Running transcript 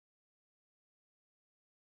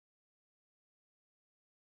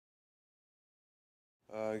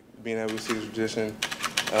Being able to see the tradition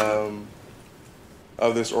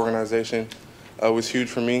of this organization was huge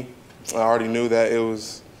for me. I already knew that it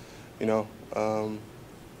was, you know,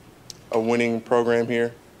 a winning program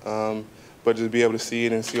here, but just be able to see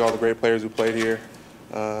it and see all the great players who played here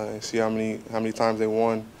and see how many times they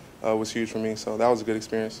won was huge for me. So that was a good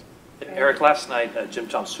experience. Arik, last night Jim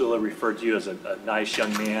Tomsula referred to you as a nice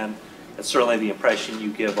young man. That's certainly the impression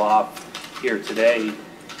you give off here today.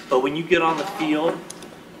 But when you get on the field,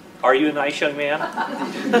 are you a nice young man?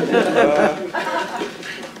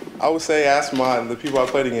 I would say ask the people I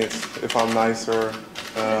played against if I'm nice, or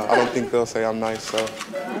I don't think they'll say I'm nice. So.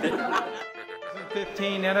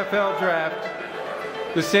 2015 NFL Draft,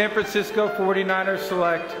 the San Francisco 49ers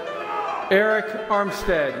select Arik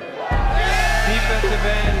Armstead, defensive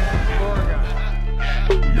end, Oregon.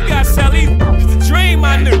 You got Sally, it's a dream,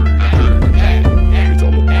 my nigga.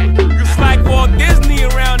 It's like Walt Disney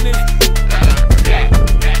around this.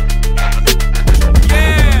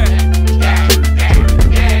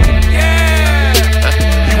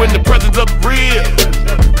 In the presence of the real,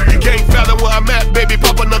 you can't fathom where I'm at, baby.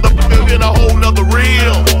 Pop another pill in a whole nother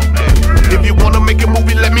reel. If you wanna make a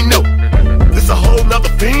movie, let me know. This a whole nother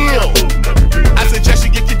film. I suggest you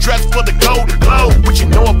get your dress for the Golden Globe. What you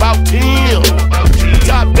know about Tim?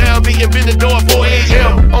 Top down, the invented door, 4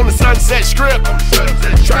 a.m. on the Sunset Strip.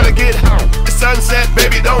 Trying to get home. The sunset,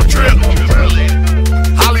 baby, don't trip.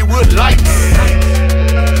 Hollywood lights,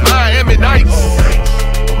 Miami nights.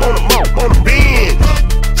 On a binge.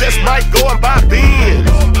 Just might go and buy Benz.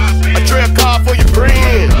 A trail car for your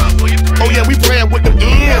friends. Oh yeah, we playing with the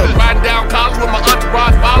ends. Riding down college with my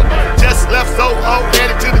entourage follow. Just left Soho,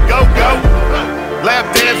 headed to the go-go. Lap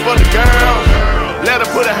dance for the girls. Let her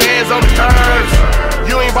put her hands on the curves.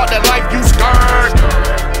 You ain't about that life, you scared.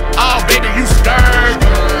 Oh baby, you scared.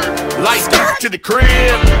 Lights to the crib.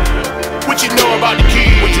 What you know about the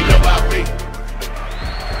kid? What you know about me?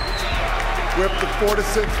 With the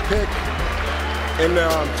 46th pick in the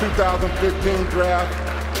 2015 draft,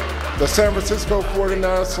 the San Francisco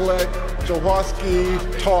 49ers select Jaquiski,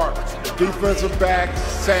 Tartt, defensive back,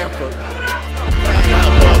 Sanford. I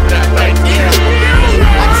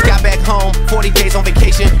just got back home, 40 days on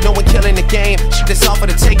vacation, no one killing the game. Shoot this off for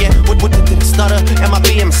the taking. What the stutter? Am I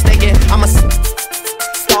being mistaken? I'm a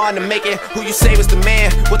starting to make it. Who you say was the man?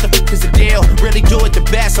 What the f is the deal? Really do it the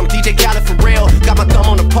best. I'm DJ Khaled for real. Got my thumb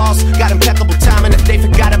on the pulse, got impeccable timing. If they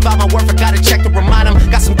forgot about my worth, I gotta check to remind them.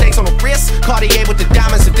 Got some things on the wrist, Cartier with the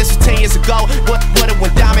diamonds. If this was 10 years ago, what it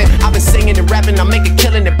went diamond? I've been singing and rapping, I'm making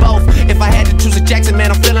killing it both. If I had to choose a Jackson, man,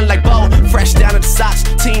 I'm feeling like Bo. Fresh down to the socks,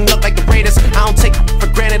 team look like the Raiders. I don't take for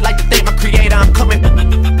granted like to thank my creator. I'm coming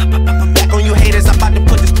back on you haters. I'm about to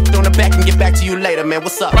put this on the back and get back to you later, man.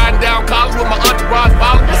 What's up? Riding down college with my entourage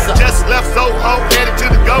follow. Just left Soho, headed to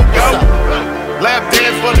the go-go. Lap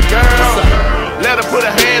dance for the girl. Let her put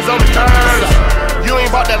her hands on the curves. You ain't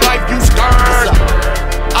about that life, you scared.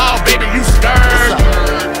 Oh baby, you scared.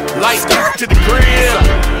 Lights to the crib.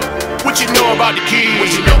 What you know about the kid?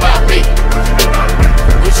 What you know about me?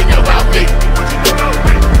 What you know about me?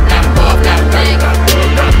 Not above, not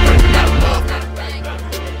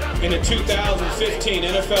In the 2015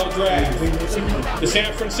 NFL Draft, the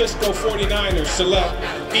San Francisco 49ers select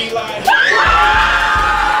Eli.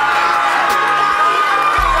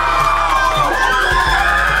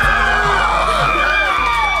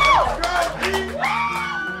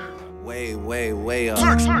 Way up.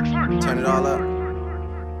 Turn it all up.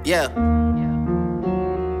 Yeah.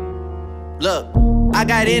 Look, I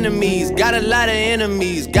got enemies, got a lot of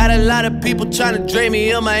enemies. Got a lot of people trying to drain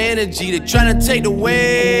me of my energy. They trying to take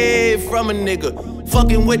away from a nigga.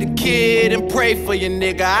 Fucking with the kid and pray for your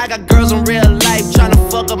nigga. I got girls in real life trying to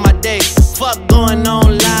fuck up my day. Fuck going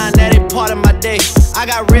online, that ain't part of my day. I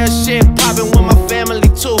got real shit poppin' with my family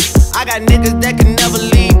too. I got niggas that can never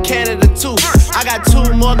leave Canada too. I got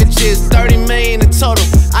 2 mortgages, 30 million in total.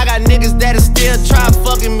 I got niggas that'll still try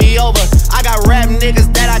fucking me over. I got rap niggas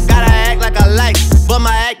that I gotta act like I like, but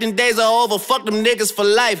my acting days are over. Fuck them niggas for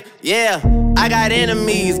life, yeah. I got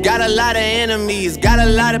enemies, got a lot of enemies. Got a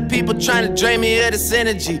lot of people trying to drain me of this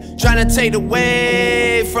energy. Trying to take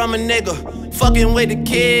away from a nigga. Fucking with the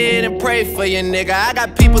kid and pray for your nigga. I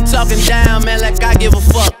got people talking down, man, like I give a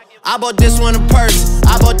fuck. I bought this one a purse,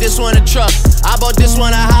 I bought this one a truck, I bought this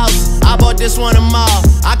one a house, I bought this one a mall.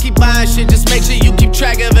 I keep buying shit, just make sure you keep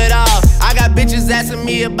track of it all. I got bitches asking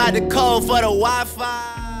me about the code for the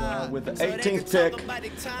Wi-Fi. With the 18th pick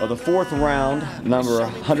of the 4th round, number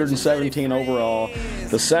 117 overall,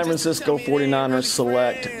 the San Francisco 49ers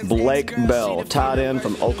select Blake Bell, tight end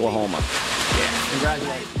from Oklahoma.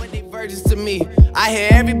 Congratulations. To me, I hear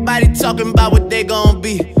everybody talking about what they gon'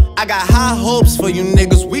 be. I got high hopes for you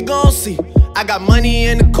niggas, we gon' see. I got money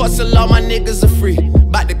in the court, so all my niggas are free.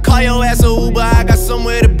 Bout to call your ass a Uber, I got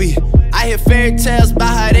somewhere to be. I hear fairy tales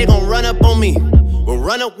about how they gon' run up on me. Well,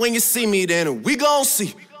 run up when you see me, then we gon'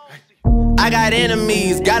 see. I got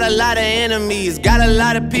enemies, got a lot of enemies. Got a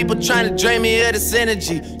lot of people trying to drain me of this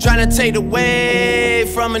energy. Trying to take away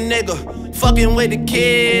from a nigga. Fucking with the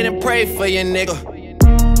kid and pray for your nigga.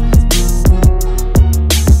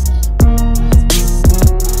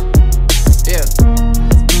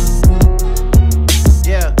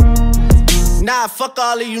 Nah, fuck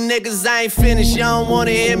all of you niggas, I ain't finished. Y'all don't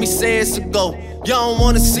wanna hear me say it's a go. Y'all don't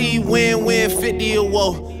wanna see win-win 50 or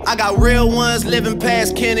woe. I got real ones living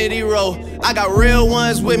past Kennedy Road. I got real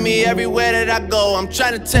ones with me everywhere that I go. I'm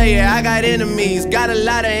trying to tell you, I got enemies, got a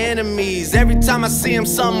lot of enemies. Every time I see them,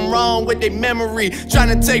 something wrong with their memory.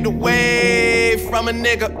 Trying to take away from a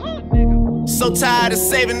nigga. So tired of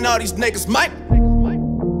saving all these niggas, Mike.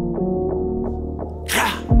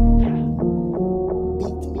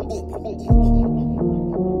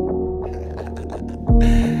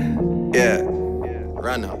 Yeah,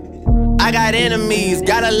 run up. I got enemies,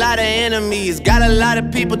 got a lot of enemies. Got a lot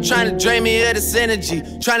of people trying to drain me of this energy.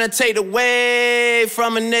 Trying to take away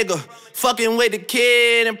from a nigga. Fucking with the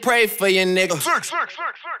kid and pray for your nigga.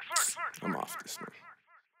 I'm off this one.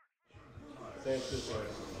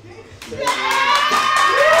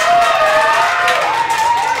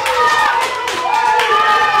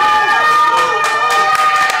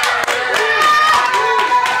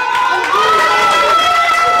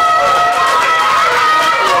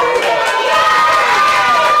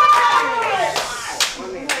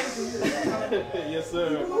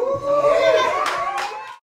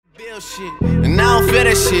 Shit. And I don't feel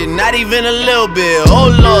that shit, not even a little bit. Oh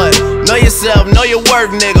Lord, know yourself, know your worth,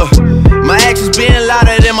 nigga. My actions being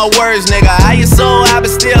louder than my words, nigga. How you so high but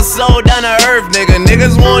still so down to earth, nigga.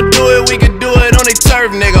 Niggas won't do it, we can do it on their turf,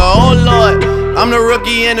 nigga. Oh Lord, I'm the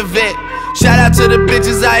rookie and the vet. Shout out to the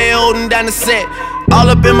bitches out here holding down the set. All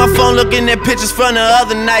up in my phone looking at pictures from the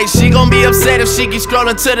other night. She gon' be upset if she keep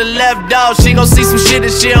scrolling to the left, dog. She gon' see some shit that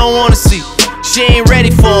she don't wanna see. She ain't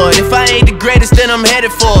ready for it. If I ain't the greatest, then I'm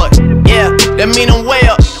headed for it. Yeah, that mean I'm way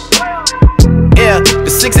up. Yeah,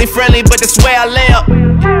 the 6 ain't friendly, but that's where I lay up.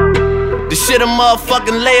 The shit a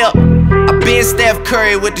motherfucking layup. I been Steph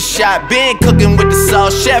Curry with the shot, been cooking with the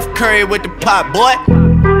sauce, Chef Curry with the pot, boy.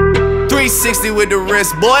 360 with the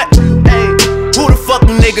wrist, boy. Hey, who the fuck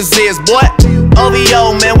you niggas is, boy?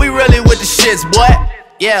 OVO, man, we really with the shits, boy.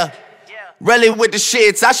 Yeah. Really with the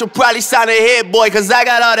shits, I should probably sign a hit, boy, cause I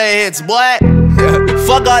got all the hits, boy.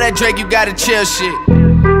 Fuck all that Drake, you gotta chill shit.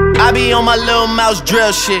 I be on my little mouse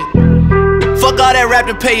drill shit. Fuck all that rap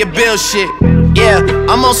to pay your bill shit. Yeah,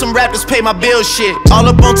 I'm on some rappers pay my bill shit. All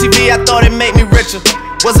up on TV, I thought it made me richer.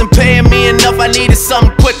 Wasn't paying me enough, I needed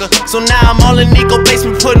something quicker. So now I'm all in Nico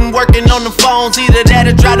basement, working on the phones. Either that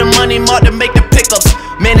or drive the money mark to make the pickups.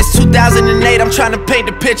 Man, it's 2008, I'm trying to paint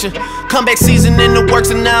the picture. Comeback season in the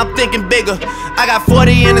works and now I'm thinking bigger. I got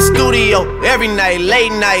 40 in the studio, every night,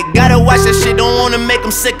 late night. Gotta watch that shit, don't wanna make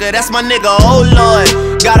them sicker. That's my nigga, oh Lord.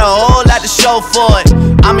 Got a whole lot to show for it.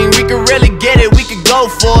 I mean, we could really get it, we could go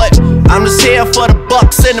for it. I'm just here for the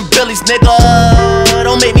bucks and the billies, nigga.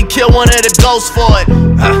 Don't make me kill one of the ghosts for it.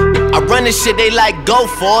 I run this shit, they like go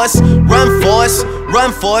for us. Run for us,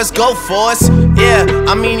 run for us, go for us. Yeah,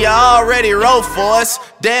 I mean you already wrote for us.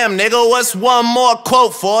 Damn nigga, what's one more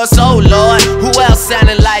quote for us? Oh Lord, who else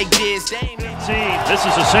sounding like this? This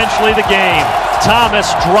is essentially the game.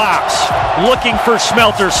 Thomas drops, looking for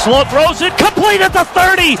Smelter. Slow throws it, complete at the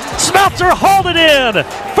 30. Smelter hold it in.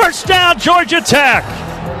 First down, Georgia Tech.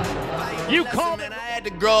 You called it. I had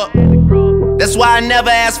to grow up. That's why I never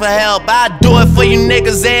ask for help. I do it for you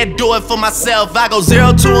niggas and do it for myself. I go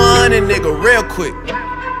 0 to 100, nigga, real quick.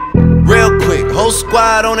 Real quick. Whole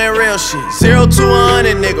squad on that real shit. 0 to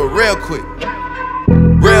 100, nigga, real quick.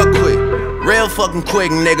 Real quick. Real fucking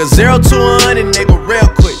quick, nigga. 0 to 100, nigga, real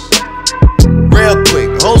quick. Real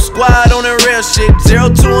quick. Whole squad on that real shit. 0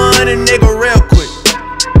 to 100, nigga, real quick.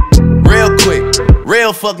 Real quick.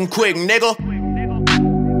 Real fucking quick, nigga.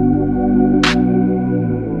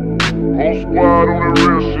 Whole squad on that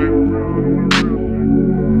real shit.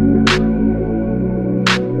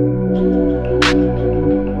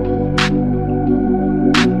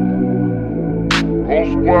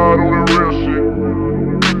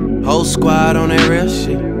 Whole squad on that real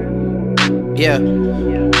shit. Yeah.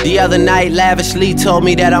 The other night, lavishly told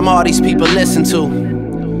me that I'm all these people listen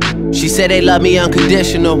to. She said they love me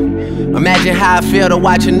unconditional. Imagine how I feel to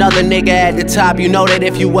watch another nigga at the top. You know that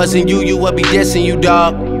if you wasn't you, you would be dissing you,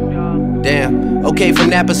 dog. Damn. Okay, from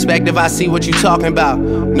that perspective, I see what you talking about.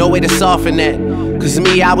 No way to soften that. Cause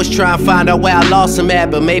me, I was trying to find out where I lost him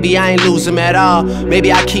at, but maybe I ain't lose him at all.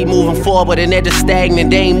 Maybe I keep moving forward and they're just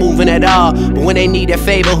stagnant, they ain't moving at all. But when they need that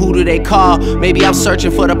favor, who do they call? Maybe I'm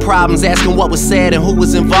searching for the problems, asking what was said and who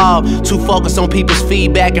was involved. Too focused on people's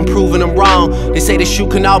feedback and proving them wrong. They say the shoe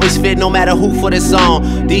can always fit no matter who for this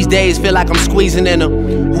song. These days feel like I'm squeezing in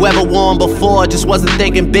them. Whoever won before just wasn't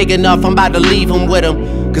thinking big enough, I'm about to leave them with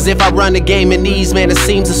them. Cause if I run the game in these, man, the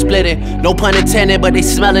seams are splitting. No pun intended, but they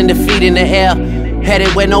smelling defeat in the air. Headed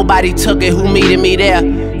where nobody took it, who meeted me there?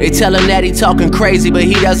 They tell him that he talking crazy, but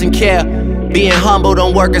he doesn't care. Being humble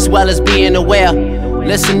don't work as well as being aware.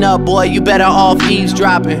 Listen up, boy, you better off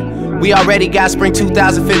eavesdropping. We already got spring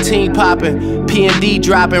 2015 popping. P&D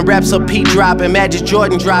dropping, reps up P dropping, Magic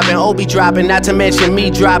Jordan dropping, Obi dropping, not to mention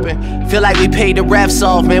me dropping. Feel like we paid the refs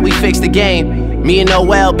off, man, we fixed the game. Me and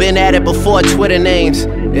Noel been at it before Twitter names.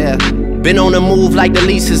 Yeah, been on the move like the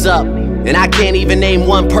lease is up. And I can't even name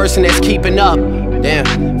one person that's keeping up.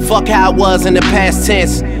 Damn, fuck how it was in the past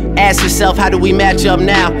tense. Ask yourself, how do we match up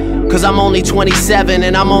now? Cause I'm only 27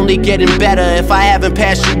 and I'm only getting better. If I haven't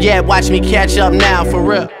passed you yet, watch me catch up now, for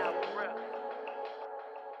real.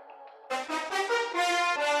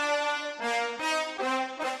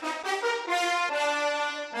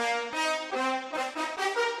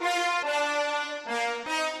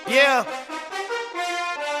 Yeah.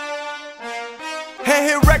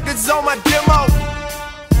 Hand-hit records on my demo.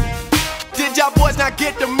 Did y'all boys not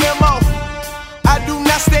get the memo? I do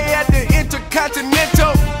not stay at the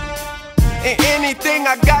Intercontinental, and anything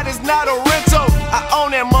I got is not a rental. I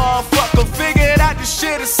own that motherfucker, figured out this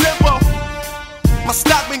shit is simple. My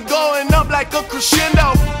stock been going up like a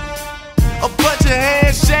crescendo. A bunch of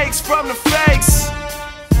handshakes from the fakes,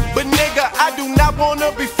 but nigga, I do not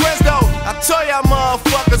wanna be friends though. I tell y'all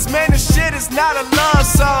motherfuckers, man, this shit is not a love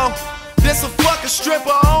song. This a fucking stripper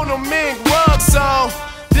on a mink rug song.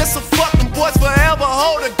 This a fucking boys forever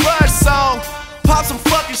hold a grudge song. Pop some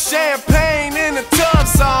fucking champagne in the tub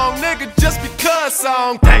song. Nigga, just because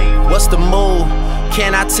song. Dang, what's the move?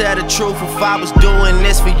 Can I tell the truth? If I was doing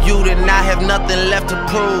this for you, then I have nothing left to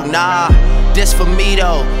prove. Nah, this for me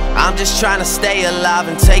though. I'm just trying to stay alive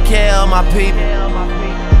and take care of my people.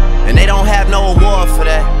 And they don't have no award for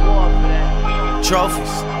that.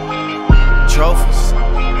 Trophies, trophies.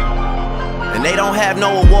 And they don't have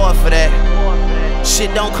no award for that.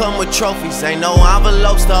 Shit don't come with trophies, ain't no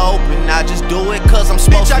envelopes to open. I just do it cause I'm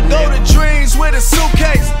supposed to. Bitch, I go to dreams with a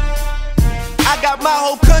suitcase. I got my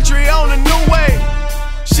whole country on a new way.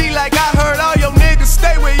 She like, I heard all your niggas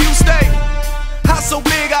stay where you stay. House so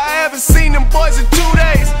big I haven't seen them boys in 2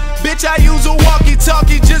 days. Bitch, I use a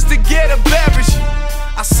walkie-talkie just to get a beverage.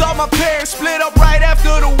 I saw my parents split up right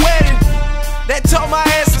after the wedding. That told my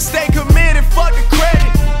ass to stay committed, fuck the credit.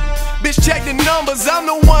 Bitch, check the numbers, I'm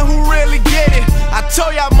the one who really get it. I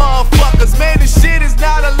told y'all motherfuckers, man, this shit is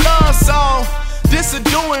not a love song. This a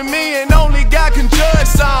doing me and only God can judge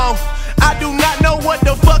song. I do not know what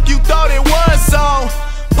the fuck you thought it was song.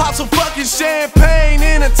 Pop some fucking champagne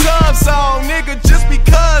in a tub song. Nigga, just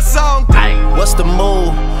because song. What's the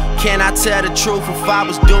move? Can I tell the truth? If I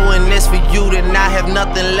was doing this for you, then I have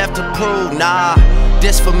nothing left to prove. Nah,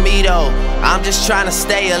 this for me though. I'm just trying to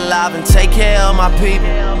stay alive and take care of my people.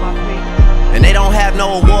 And they don't have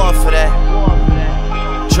no award for that.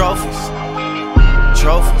 Trophies,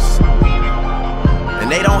 trophies.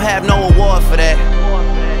 And they don't have no award for that.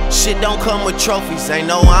 Shit don't come with trophies, ain't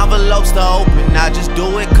no envelopes to open. I just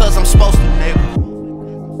do it cause I'm supposed to, nigga.